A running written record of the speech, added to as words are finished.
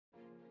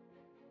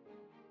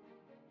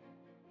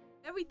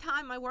Every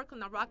time I work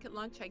on a rocket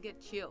launch, I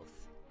get chills.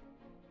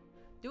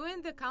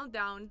 During the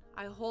countdown,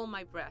 I hold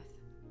my breath.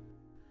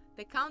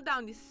 The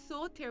countdown is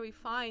so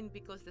terrifying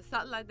because the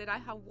satellite that I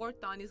have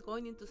worked on is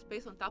going into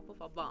space on top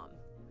of a bomb.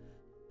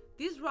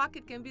 This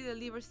rocket can be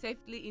delivered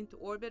safely into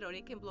orbit or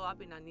it can blow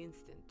up in an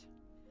instant.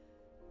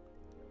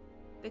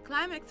 The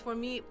climax for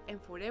me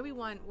and for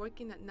everyone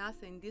working at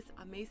NASA in these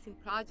amazing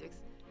projects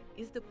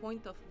is the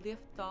point of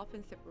liftoff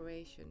and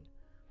separation.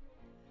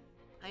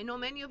 I know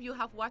many of you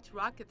have watched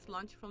rockets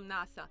launch from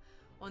NASA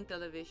on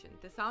television.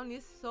 The sound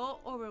is so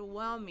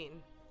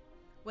overwhelming.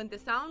 When the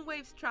sound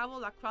waves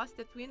travel across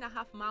the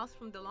 3.5 miles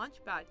from the launch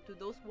pad to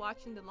those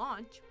watching the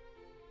launch,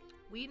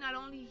 we not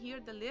only hear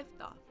the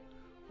liftoff,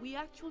 we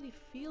actually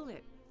feel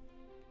it.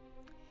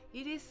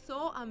 It is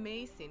so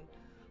amazing.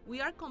 We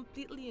are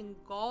completely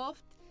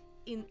engulfed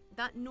in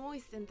that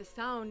noise, and the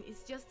sound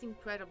is just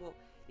incredible.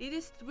 It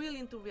is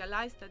thrilling to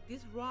realize that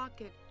this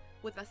rocket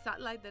with a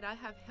satellite that I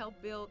have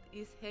helped build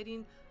is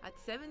heading at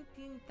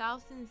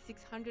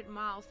 17,600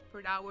 miles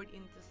per hour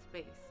into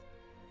space.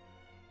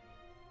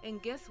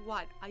 And guess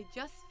what? I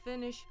just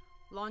finished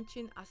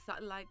launching a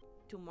satellite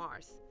to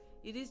Mars.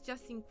 It is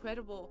just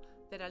incredible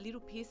that a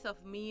little piece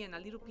of me and a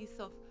little piece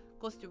of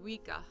Costa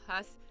Rica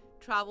has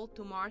traveled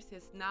to Mars,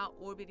 is now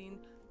orbiting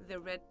the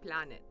red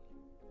planet.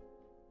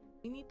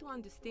 We need to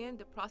understand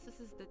the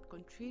processes that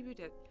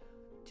contributed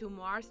to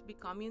Mars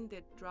becoming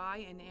the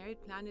dry and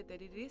arid planet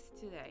that it is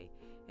today.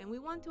 And we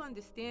want to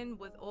understand,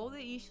 with all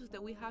the issues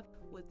that we have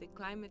with the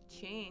climate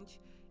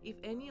change, if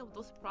any of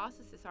those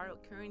processes are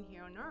occurring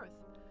here on Earth.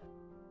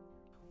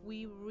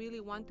 We really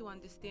want to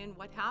understand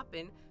what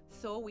happened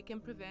so we can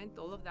prevent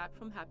all of that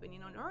from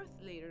happening on Earth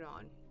later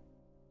on.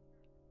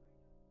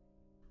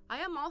 I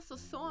am also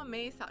so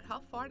amazed at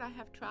how far I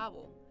have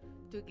traveled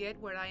to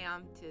get where I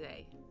am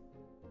today.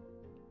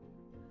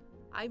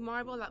 I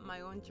marvel at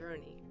my own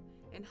journey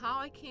and how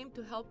I came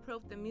to help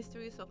probe the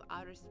mysteries of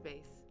outer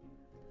space.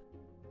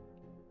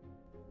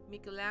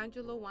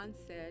 Michelangelo once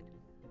said,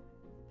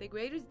 "The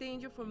greatest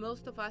danger for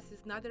most of us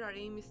is not that our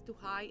aim is too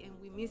high and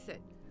we miss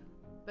it,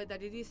 but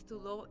that it is too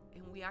low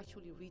and we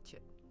actually reach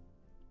it."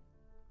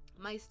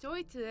 My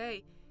story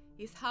today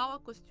is how a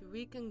Costa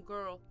Rican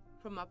girl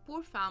from a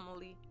poor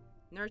family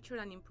nurtured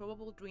an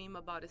improbable dream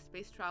about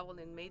space travel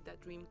and made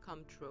that dream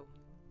come true.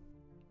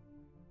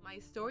 My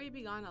story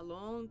began a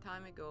long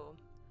time ago.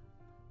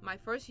 My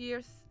first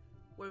years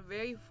were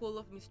very full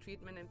of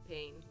mistreatment and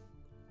pain.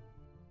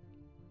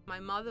 My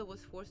mother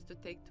was forced to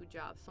take 2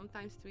 jobs,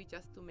 sometimes 3,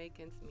 just to make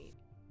ends meet.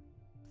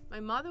 My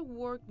mother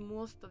worked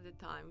most of the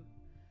time.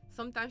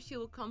 Sometimes she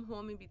would come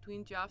home in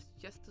between jobs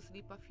just to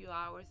sleep a few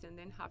hours and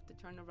then have to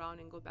turn around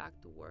and go back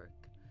to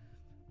work.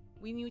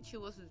 We knew she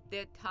was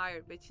dead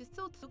tired, but she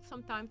still took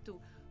some time to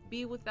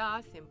be with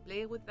us and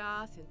play with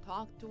us and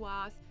talk to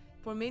us.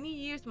 For many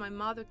years, my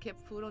mother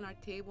kept food on our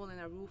table and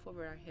a roof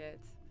over our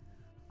heads.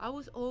 I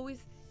was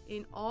always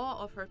in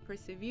awe of her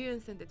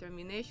perseverance and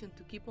determination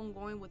to keep on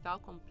going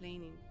without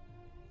complaining.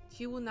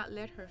 She would not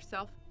let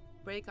herself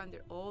break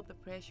under all the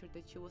pressure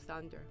that she was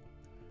under.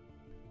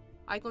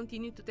 I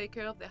continued to take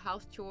care of the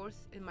house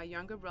chores and my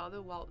younger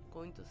brother while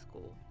going to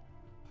school,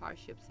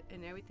 hardships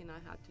and everything I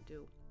had to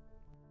do.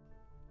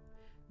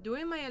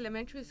 During my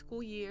elementary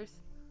school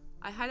years,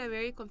 I had a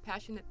very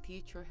compassionate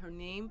teacher. Her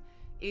name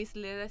is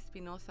Leda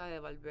Espinosa de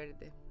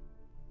Valverde.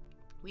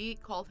 We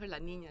called her La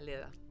Niña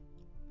Leda.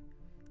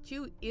 She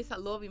is a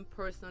loving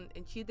person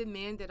and she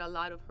demanded a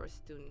lot of her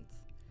students.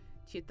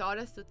 She taught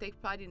us to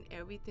take pride in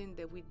everything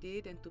that we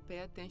did and to pay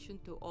attention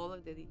to all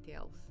of the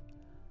details.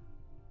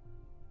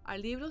 Our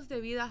libros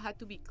de vida had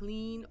to be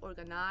clean,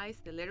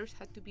 organized, the letters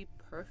had to be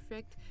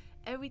perfect,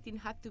 everything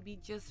had to be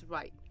just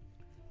right.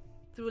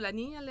 Through La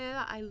Niña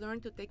Leda, I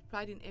learned to take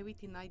pride in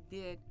everything I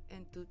did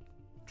and to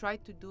try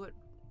to do it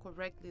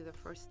correctly the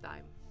first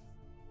time.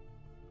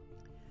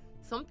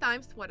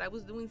 Sometimes what I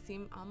was doing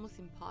seemed almost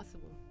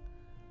impossible.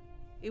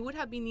 It would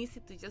have been easy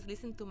to just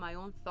listen to my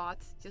own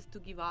thoughts, just to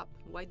give up.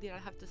 Why did I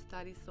have to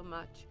study so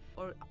much?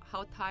 Or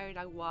how tired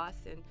I was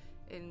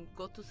and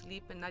go to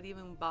sleep and not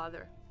even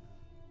bother.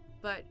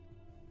 But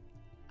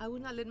I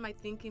would not let my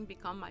thinking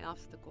become my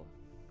obstacle.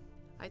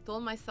 I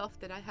told myself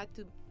that I had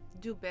to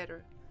do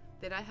better,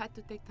 that I had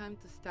to take time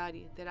to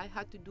study, that I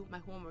had to do my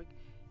homework,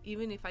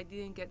 even if I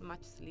didn't get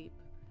much sleep.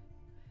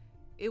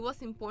 It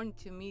was important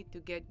to me to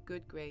get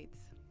good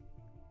grades.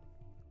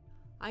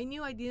 I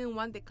knew I didn't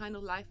want the kind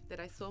of life that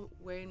I saw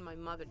wearing my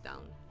mother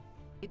down,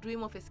 a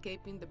dream of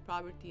escaping the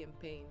poverty and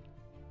pain.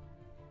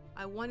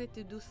 I wanted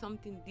to do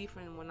something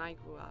different when I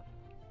grew up.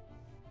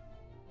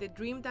 The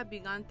dream that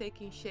began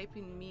taking shape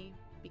in me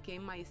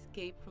became my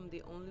escape from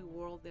the only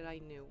world that I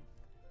knew.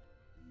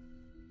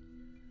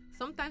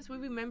 Sometimes we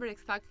remember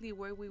exactly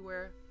where we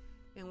were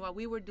and what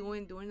we were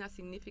doing during a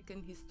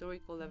significant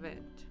historical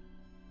event.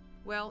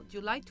 Well,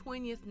 July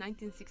 20th,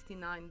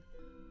 1969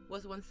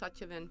 was one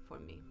such event for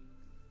me.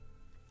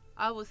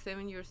 I was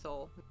 7 years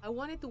old. I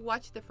wanted to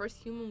watch the first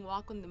human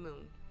walk on the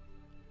moon.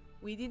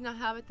 We did not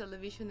have a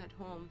television at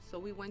home, so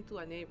we went to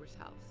a neighbor's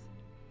house.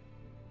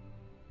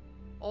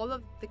 All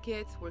of the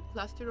kids were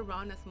clustered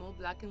around a small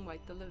black and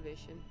white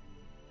television.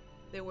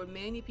 There were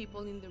many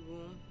people in the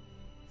room.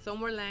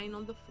 Some were lying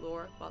on the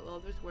floor, while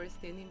others were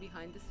standing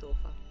behind the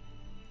sofa.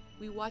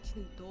 We watched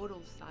in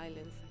total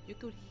silence. You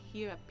could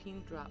hear a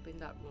pin drop in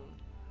that room.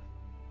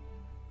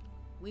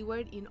 We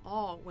were in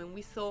awe when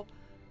we saw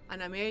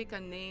an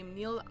American named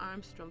Neil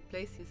Armstrong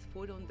place his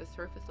foot on the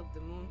surface of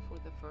the moon for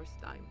the first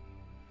time.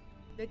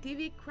 The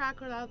TV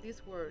crackled out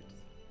these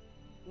words: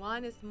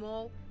 "One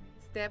small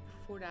step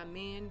for a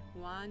man,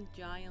 one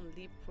giant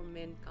leap for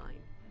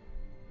mankind."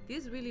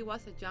 This really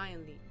was a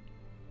giant leap.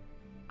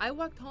 I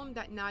walked home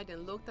that night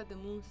and looked at the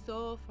moon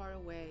so far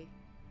away,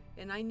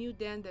 and I knew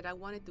then that I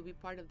wanted to be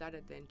part of that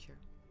adventure.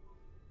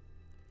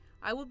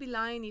 I would be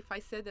lying if I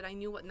said that I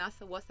knew what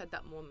NASA was at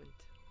that moment.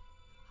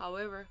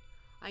 However,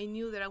 I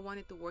knew that I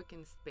wanted to work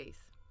in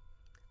space.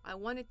 I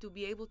wanted to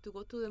be able to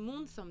go to the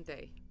moon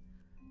someday.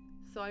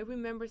 So I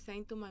remember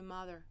saying to my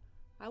mother,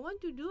 "I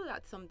want to do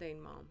that someday,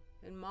 Mom."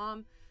 And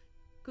Mom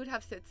could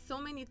have said so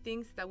many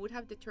things that would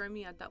have deterred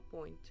me at that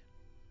point.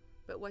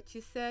 But what she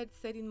said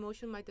set in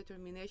motion my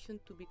determination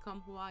to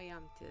become who I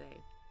am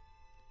today.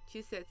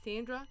 She said,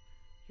 "Sandra,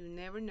 you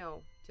never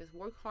know. Just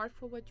work hard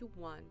for what you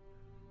want.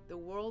 The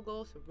world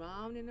goes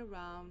around and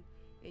around,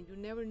 and you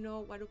never know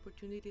what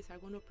opportunities are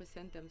going to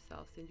present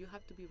themselves, and you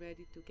have to be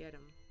ready to get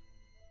them."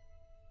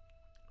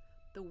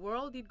 The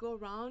world did go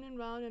round and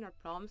round, and our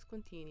problems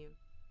continue.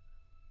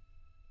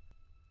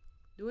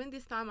 During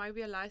this time, I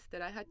realized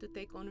that I had to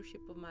take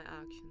ownership of my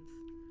actions.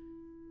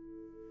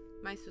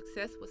 My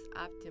success was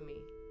up to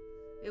me.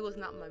 It was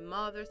not my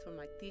mother's or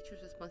my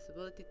teacher's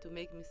responsibility to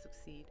make me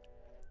succeed.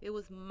 It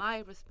was my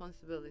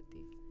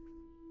responsibility.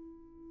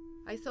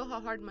 I saw how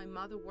hard my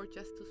mother worked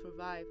just to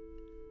survive,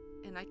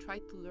 and I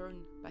tried to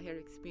learn by her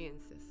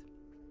experiences.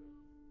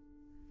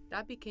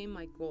 That became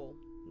my goal,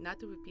 not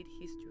to repeat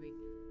history,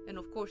 and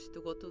of course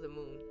to go to the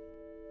moon.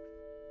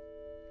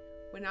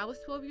 When I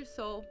was 12 years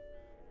old,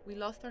 we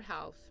lost our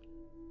house,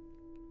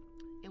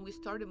 and we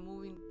started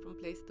moving from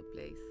place to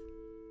place.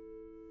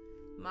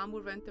 Mom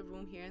would rent a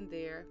room here and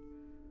there,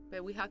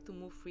 but we had to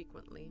move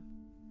frequently.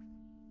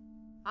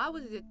 I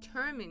was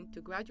determined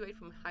to graduate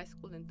from high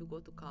school and to go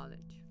to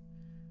college.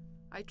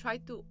 I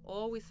tried to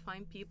always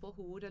find people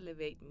who would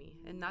elevate me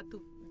and not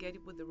to get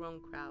it with the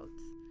wrong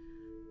crowds,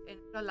 and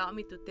allow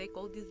me to take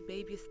all these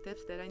baby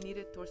steps that I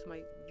needed towards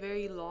my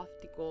very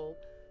lofty goal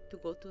to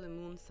go to the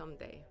moon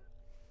someday.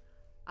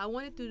 I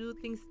wanted to do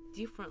things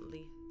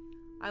differently.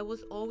 I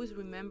was always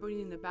remembering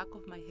in the back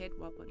of my head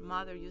what my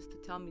mother used to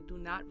tell me: do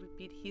not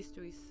repeat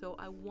history. So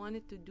I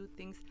wanted to do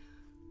things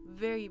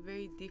very,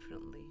 very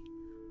differently.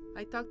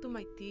 I talked to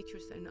my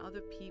teachers and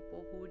other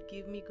people who would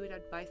give me good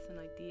advice and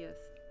ideas.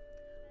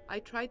 I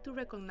tried to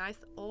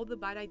recognize all the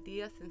bad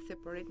ideas and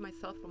separate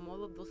myself from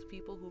all of those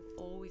people who've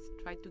always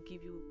tried to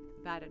give you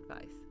bad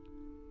advice.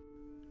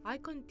 I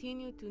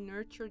continued to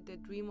nurture the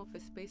dream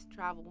of space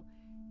travel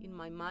in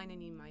my mind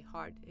and in my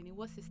heart, and it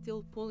was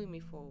still pulling me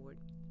forward.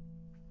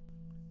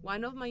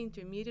 One of my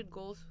intermediate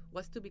goals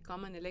was to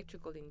become an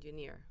electrical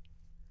engineer.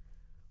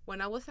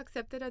 When I was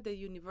accepted at the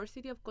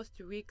University of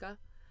Costa Rica,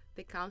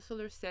 the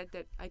counselor said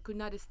that I could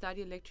not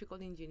study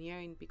electrical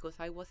engineering because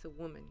I was a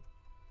woman.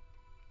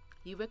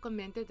 He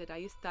recommended that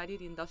I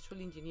studied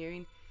industrial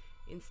engineering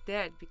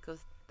instead because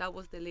that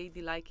was the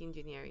ladylike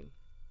engineering.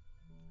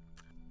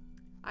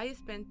 I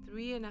spent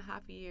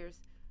 3.5 years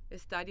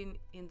studying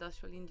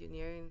industrial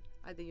engineering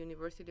at the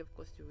University of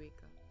Costa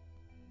Rica.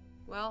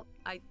 Well,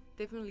 I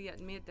definitely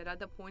admit that at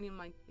that point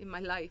in my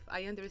life,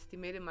 I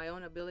underestimated my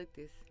own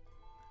abilities.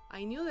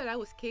 I knew that I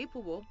was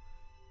capable,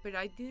 but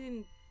I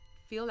didn't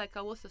feel like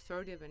I was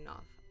assertive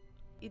enough.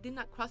 It did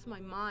not cross my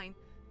mind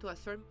to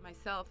assert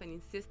myself and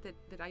insisted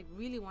that I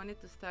really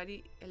wanted to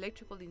study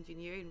electrical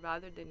engineering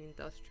rather than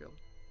industrial.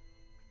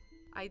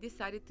 I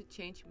decided to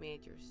change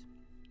majors.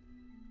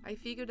 I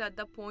figured at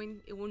that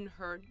point it wouldn't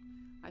hurt.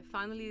 I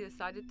finally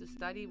decided to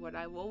study what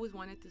I've always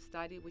wanted to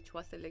study, which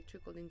was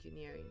electrical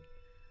engineering.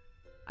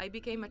 I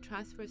became a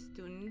transfer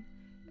student,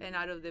 and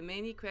out of the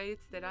many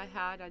credits that I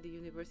had at the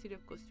University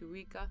of Costa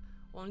Rica,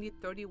 only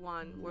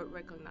 31 were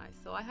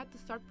recognized. So I had to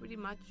start pretty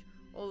much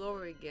all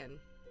over again.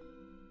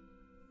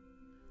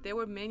 There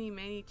were many,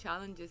 many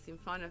challenges in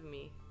front of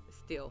me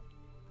still.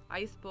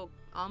 I spoke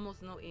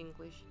almost no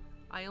English.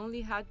 I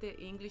only had the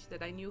English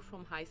that I knew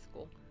from high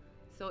school.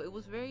 So it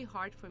was very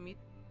hard for me.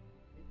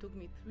 It took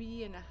me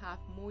 3.5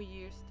 more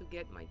years to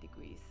get my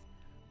degrees.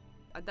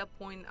 At that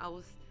point, I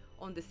was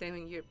on the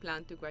 7-year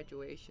plan to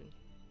graduation.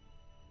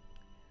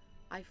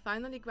 I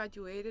finally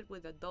graduated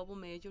with a double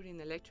major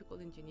in electrical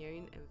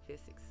engineering and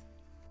physics.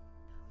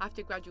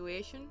 After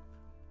graduation,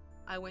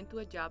 I went to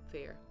a job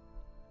fair,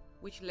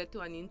 which led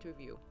to an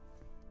interview.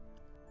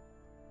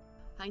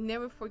 I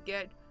never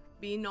forget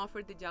being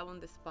offered the job on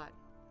the spot.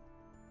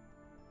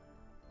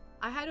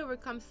 I had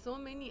overcome so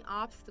many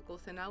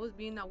obstacles, and I was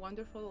given a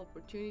wonderful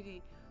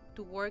opportunity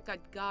to work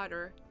at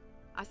Goddard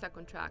as a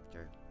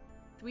contractor.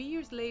 3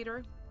 years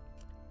later,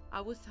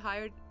 I was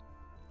hired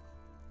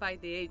by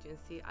the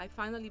agency. I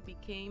finally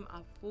became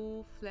a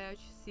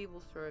full-fledged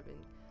civil servant,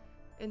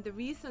 And the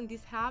reason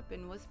this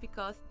happened was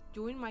because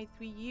during my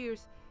 3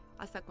 years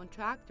as a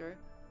contractor,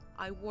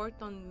 I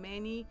worked on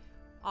many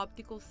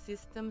optical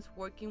systems,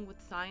 working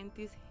with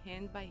scientists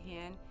hand by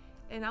hand,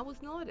 and I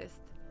was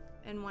noticed.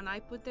 And when I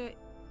put the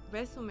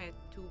resume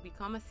to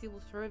become a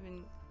civil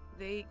servant,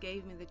 they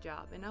gave me the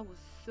job. And I was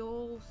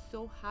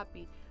so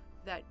happy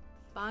that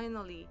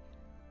finally,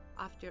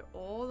 after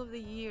all of the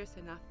years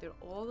and after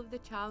all of the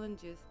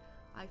challenges,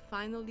 I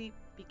finally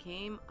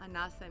became a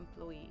NASA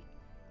employee.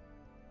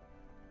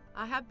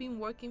 I have been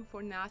working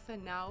for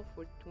NASA now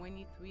for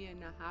 23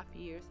 and a half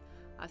years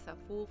as a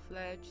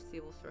full-fledged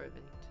civil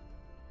servant.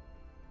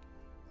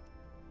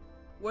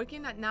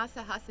 Working at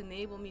NASA has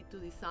enabled me to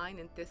design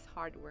and test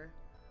hardware,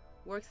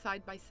 work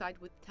side by side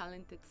with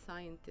talented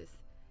scientists,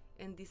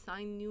 and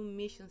design new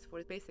missions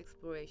for space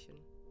exploration.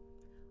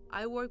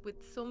 I work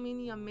with so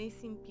many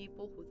amazing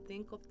people who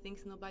think of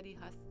things nobody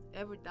has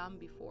ever done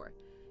before,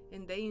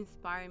 and they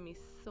inspire me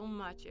so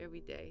much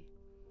every day.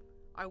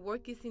 Our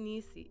work isn't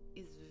easy,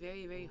 it's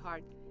very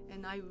hard,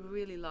 and I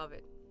really love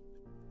it.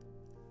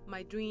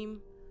 My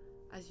dream,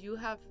 as you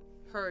have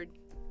heard,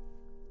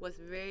 was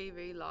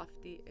very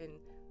lofty and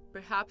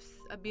perhaps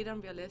a bit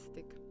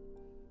unrealistic.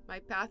 My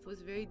path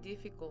was very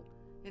difficult,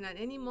 and at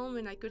any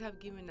moment I could have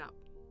given up.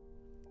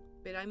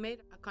 But I made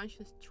a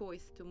conscious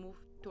choice to move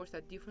towards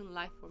a different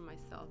life for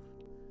myself.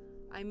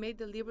 I made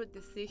deliberate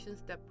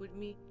decisions that put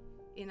me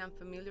in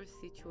unfamiliar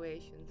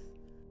situations.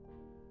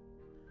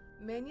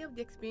 Many of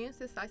the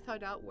experiences I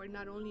sought out were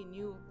not only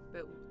new,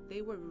 but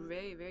they were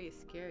very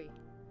scary.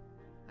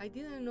 I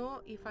didn't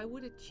know if I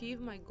would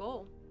achieve my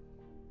goal,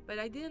 but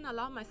I didn't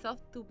allow myself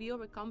to be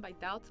overcome by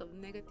doubts of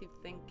negative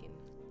thinking.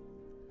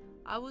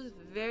 I was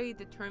very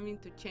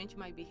determined to change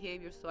my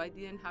behavior so I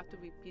didn't have to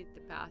repeat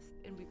the past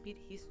and repeat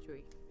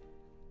history.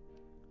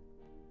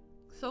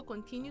 So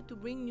continue to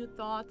bring new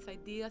thoughts,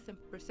 ideas, and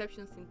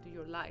perceptions into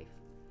your life,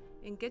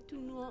 and get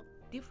to know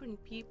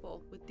different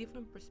people with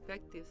different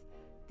perspectives,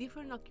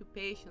 different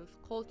occupations,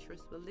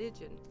 cultures,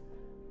 religion.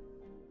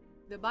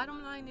 The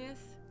bottom line is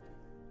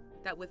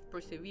that with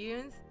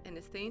perseverance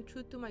and staying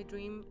true to my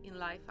dream in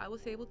life, I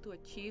was able to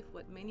achieve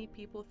what many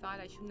people thought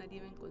I should not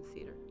even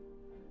consider.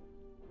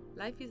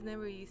 Life is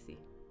never easy,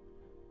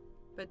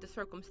 but the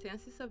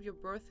circumstances of your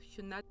birth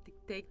should not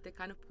dictate the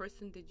kind of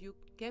person that you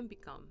can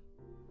become.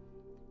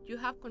 You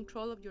have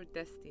control of your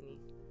destiny.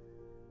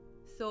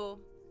 So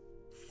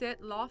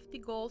set lofty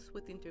goals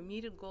with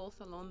intermediate goals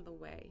along the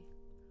way.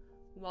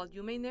 While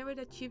you may never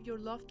achieve your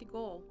lofty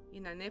goal,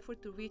 in an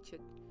effort to reach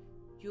it,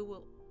 you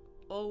will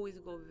always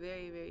go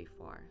very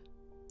far.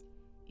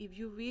 If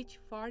you reach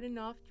far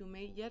enough, you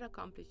may yet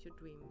accomplish your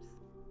dreams.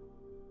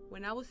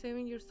 When I was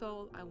 7 years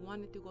old, I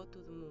wanted to go to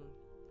the moon.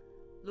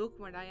 Look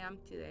where I am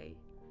today.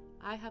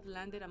 I have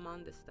landed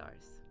among the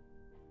stars.